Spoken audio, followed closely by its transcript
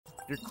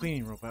Your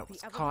cleaning robot was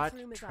The caught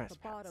evidence room is at the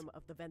trespassing. bottom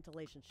of the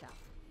ventilation shaft.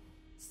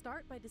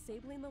 Start by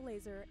disabling the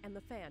laser and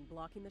the fan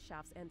blocking the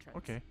shaft's entrance.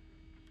 Okay.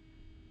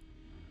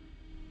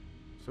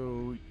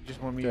 So you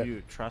just want me Okay. to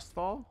do trust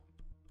fall?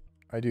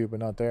 I do, but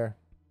not there.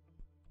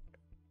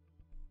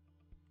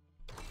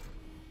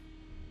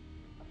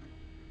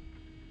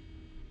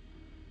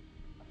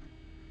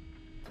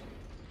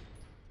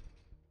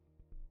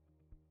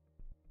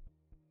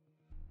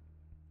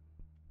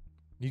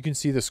 You can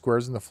see the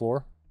squares in the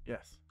floor.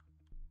 Yes.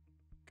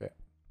 Okay.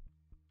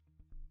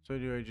 So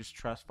do I just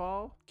trust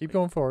fall? Keep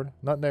going forward.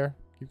 Not there.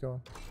 Keep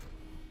going.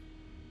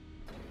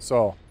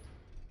 So,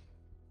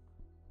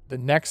 the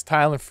next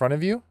tile in front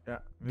of you, Yeah.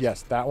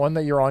 yes, that one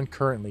that you're on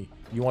currently,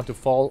 you want to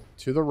fall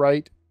to the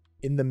right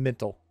in the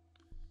middle.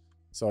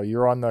 So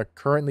you're on the,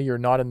 currently you're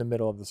not in the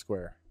middle of the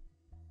square.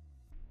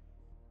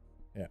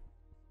 Yeah.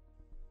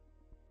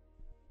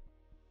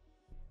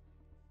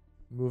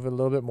 Move it a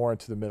little bit more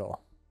into the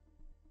middle.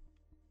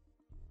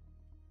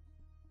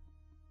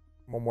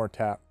 One more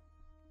tap.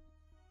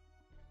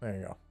 There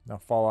you go. Now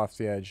fall off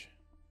the edge.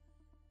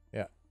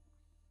 Yeah.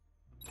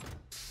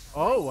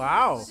 Oh,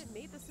 wow. But it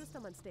made the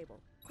system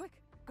unstable.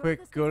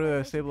 Quick, go to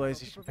the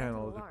stabilization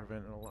panel to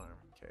prevent an alarm.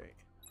 Okay.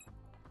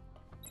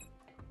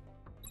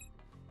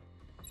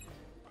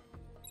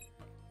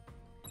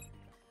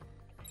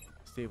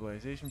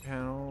 Stabilization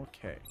panel.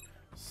 Okay.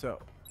 So,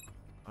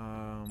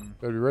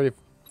 Better be ready.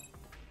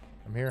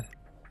 I'm here.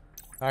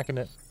 Hacking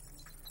it.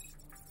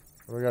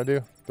 What do we gotta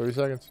do? 30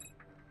 seconds.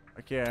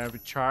 okay, I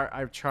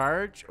have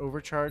charge,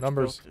 overcharge,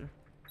 Numbers. filter.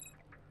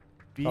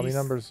 Tell me Beast.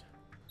 numbers.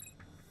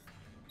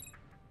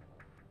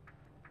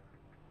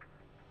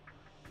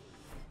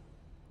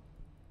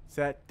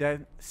 Set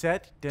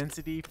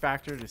density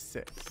factor to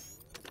 6.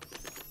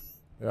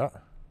 Yeah.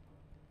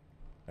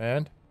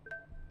 And?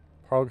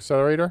 Particle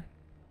accelerator?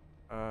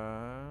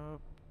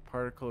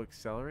 Particle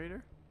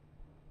accelerator.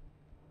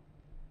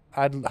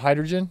 Add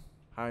hydrogen?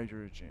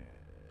 Hydrogen.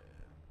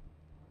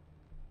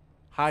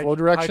 Flow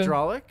direction?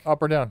 Hydraulic.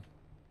 Up or down?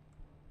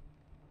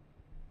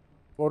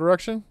 Flow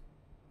direction?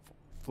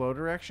 Flow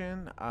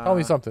direction. Tell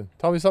me something.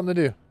 Tell me something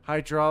to do.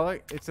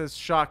 Hydraulic. It says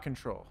shock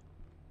control.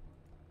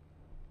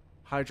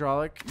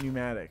 Hydraulic,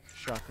 pneumatic,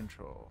 shock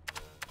control.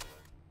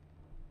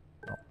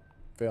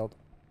 Failed.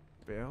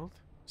 Failed.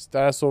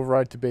 Status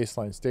override to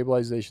baseline.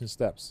 Stabilization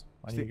steps.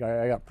 I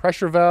got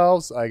pressure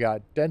valves. I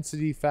got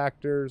density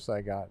factors.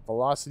 I got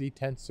velocity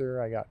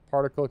tensor. I got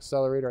particle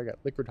accelerator. I got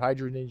liquid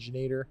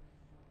hydrogenator.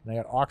 And I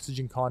got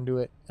oxygen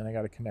conduit. And I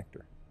got a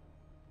connector.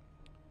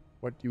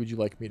 What would you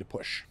like me to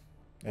push?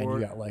 And you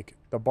got like,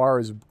 the bar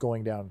is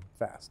going down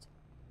fast.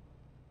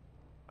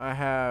 I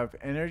have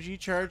energy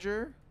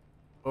charger,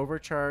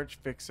 overcharge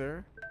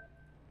fixer.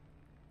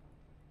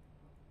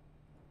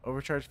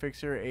 Overcharge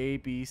fixer A,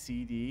 B,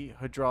 C, D.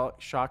 Hydraulic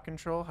shock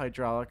control,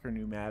 hydraulic or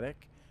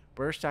pneumatic.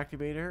 Burst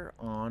activator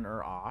on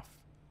or off.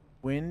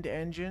 Wind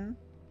engine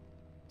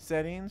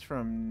settings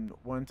from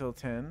 1 till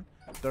 10.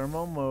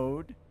 Thermal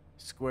mode,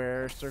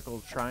 square,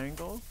 circle,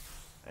 triangle.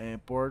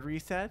 And board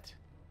reset.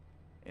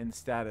 And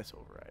status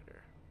overrider.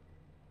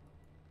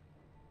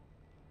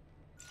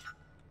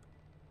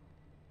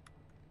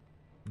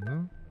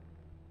 Mm-hmm.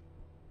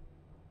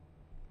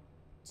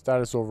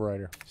 Status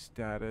overrider.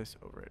 Status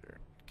overrider.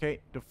 Okay,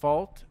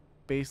 default,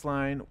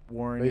 baseline,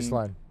 warning.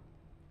 Baseline.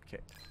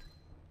 Okay.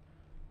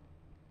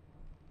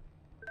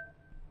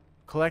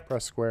 Collect.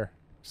 Press square.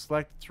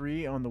 Select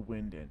 3 on the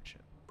wind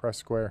engine. Press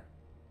square.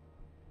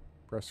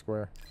 Press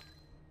square.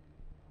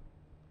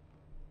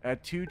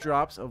 Add 2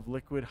 drops of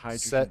liquid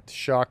hydrogen. Set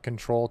shock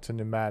control to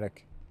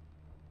pneumatic.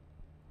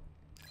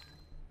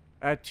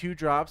 Add 2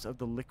 drops of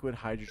the liquid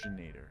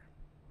hydrogenator.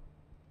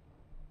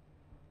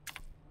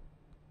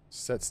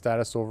 Set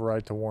status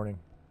override to warning.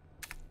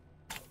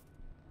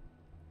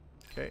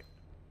 Okay.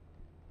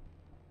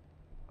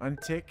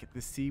 Untick the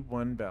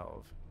C1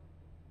 valve.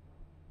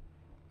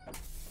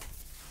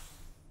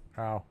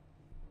 How?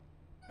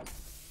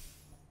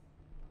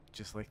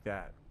 Just like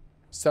that.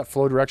 Set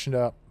flow direction to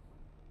up.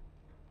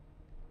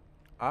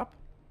 Up?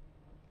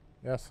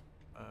 Yes.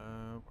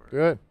 Where,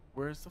 Good.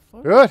 Where's the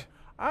flow? Good.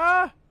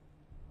 Ah!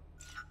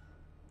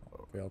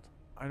 Oh, failed.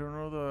 I don't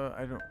know the...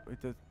 I don't...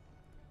 It does...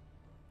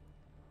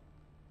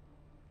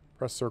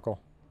 Press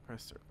circle.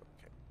 Press circle.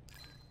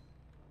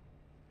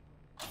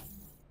 Okay.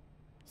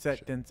 Set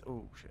Shit. dense...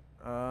 Oh, shit.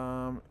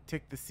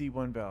 Tick the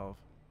C1 valve.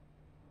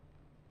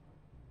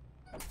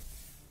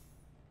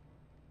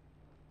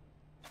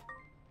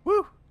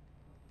 Woo!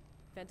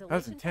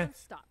 Ventilation fan intense.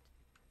 stopped.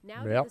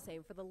 Now Yep. do the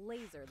same for the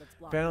laser that's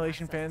blocking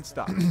Ventilation access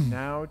fan to the stop.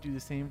 Now do the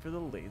same for the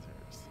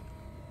lasers.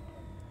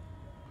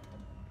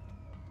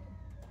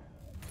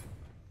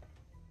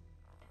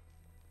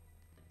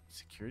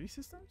 Security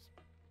systems?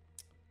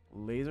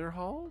 Laser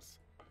halls?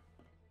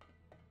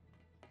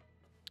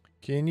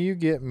 Can you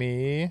get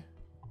me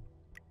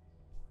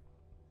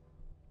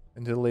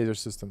into the laser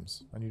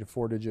systems? I need a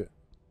 4-digit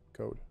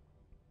code.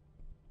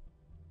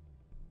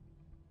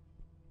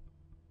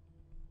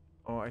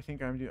 Oh, I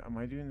think am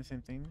I doing the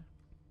same thing?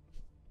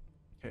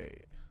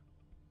 Okay.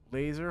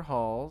 Laser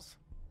halls.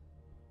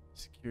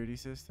 Security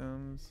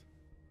systems.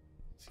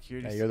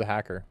 Security. Yeah, you're the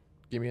hacker.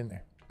 Get me in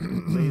there.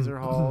 Laser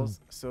halls.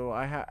 So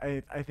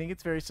I think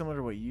it's very similar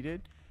to what you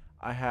did.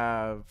 I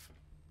have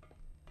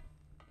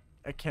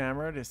a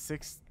camera to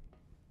six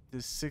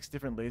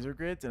different laser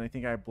grids, and I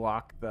think I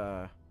block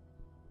the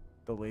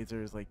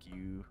lasers like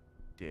you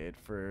did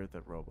for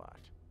the robot.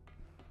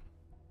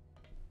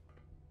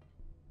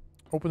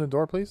 Open the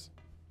door, please.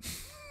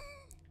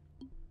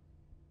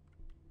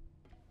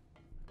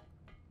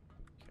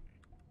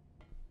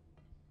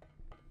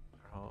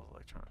 All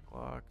electronic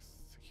locks,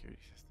 security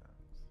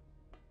systems,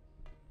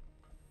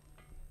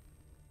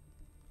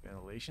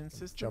 ventilation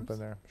systems. Jump in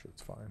there. I'm sure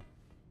it's fine.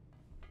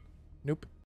 Nope.